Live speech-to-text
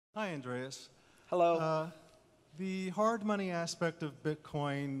Hi, Andreas. Hello. The hard money aspect of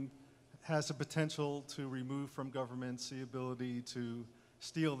Bitcoin has a potential to remove from governments the ability to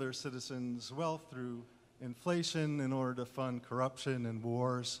steal their citizens' wealth through inflation in order to fund corruption and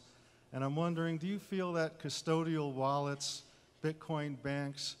wars. And I'm wondering, do you feel that custodial wallets, Bitcoin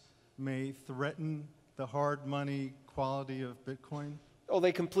banks, may threaten the hard money quality of Bitcoin? Oh,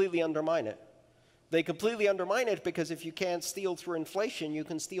 they completely undermine it. They completely undermine it because if you can't steal through inflation, you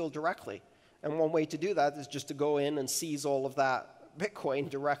can steal directly. And one way to do that is just to go in and seize all of that Bitcoin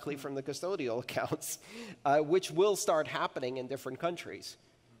directly from the custodial accounts, which will start happening in different countries,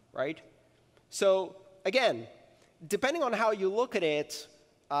 right? So again, depending on how you look at it,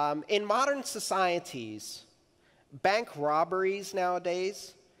 in modern societies, bank robberies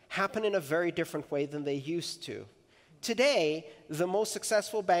nowadays happen in a very different way than they used to. Today, the most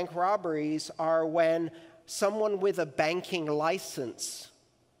successful bank robberies are when someone with a banking license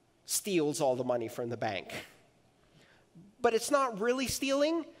steals all the money from the bank. But it's not really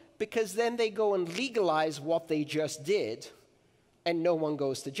stealing, because then they go and legalize what they just did, and no one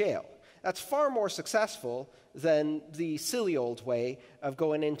goes to jail. That's far more successful than the silly old way of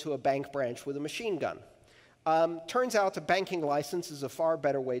going into a bank branch with a machine gun. Turns out a banking license is a far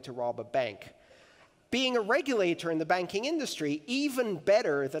better way to rob a bank. Being a regulator in the banking industry, even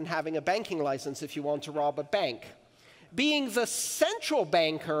better than having a banking license if you want to rob a bank. Being the central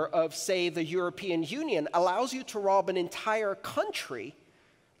banker of, say, the European Union allows you to rob an entire country,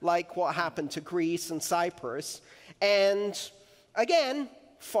 like what happened to Greece and Cyprus. And again,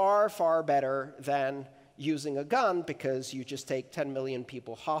 far, far better than using a gun, because you just take 10 million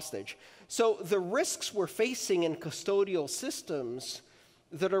people hostage. So the risks we're facing in custodial systems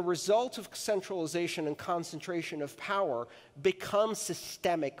that are a result of centralization and concentration of power become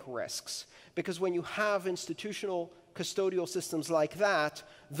systemic risks. Because when you have institutional custodial systems like that,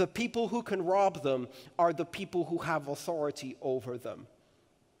 the people who can rob them are the people who have authority over them.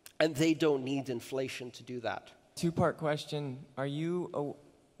 And they don't need inflation to do that. Two-part question. Are you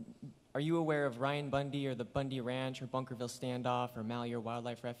aware of Ryan Bundy or the Bundy Ranch or Bunkerville Standoff or Malheur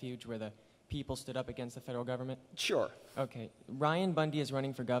Wildlife Refuge, where the people stood up against the federal government? Sure. Okay. Ryan Bundy is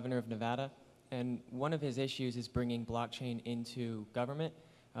running for governor of Nevada, and one of his issues is bringing blockchain into government,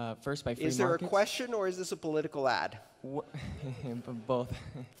 first by free markets. Is there a question, or is this a political ad? Both.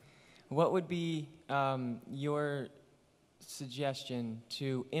 What would be your suggestion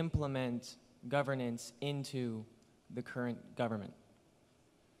to implement governance into the current government?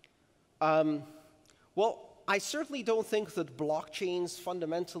 Well, I certainly don't think that blockchains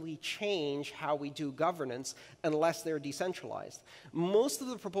fundamentally change how we do governance unless they're decentralized. Most of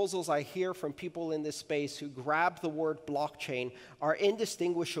the proposals I hear from people in this space who grab the word blockchain are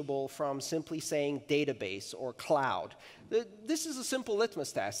indistinguishable from simply saying database or cloud. This is a simple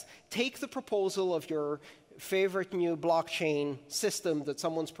litmus test. Take the proposal of your favorite new blockchain system that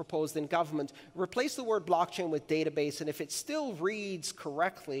someone's proposed in government, replace the word blockchain with database, and if it still reads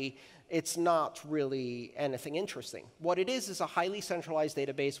correctly, it's not really anything interesting. What it is a highly centralized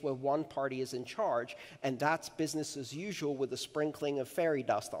database where one party is in charge, and that's business as usual with a sprinkling of fairy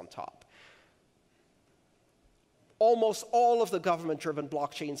dust on top. Almost all of the government-driven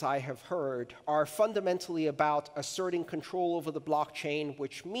blockchains I have heard are fundamentally about asserting control over the blockchain,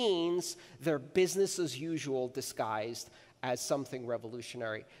 which means they're business as usual disguised as something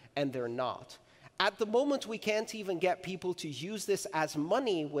revolutionary, and they're not. At the moment, we can't even get people to use this as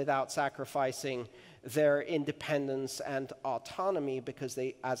money without sacrificing their independence and autonomy, because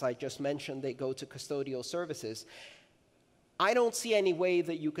they, as I just mentioned, they go to custodial services. I don't see any way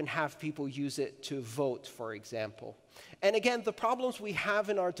that you can have people use it to vote, for example. And again, the problems we have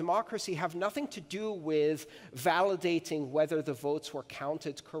in our democracy have nothing to do with validating whether the votes were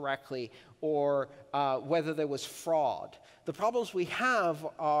counted correctly or whether there was fraud. The problems we have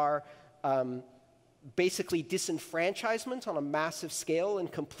are basically disenfranchisement on a massive scale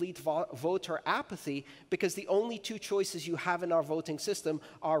and complete voter apathy, because the only two choices you have in our voting system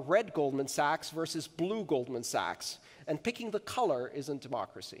are red Goldman Sachs versus blue Goldman Sachs. And picking the color isn't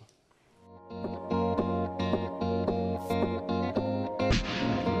democracy.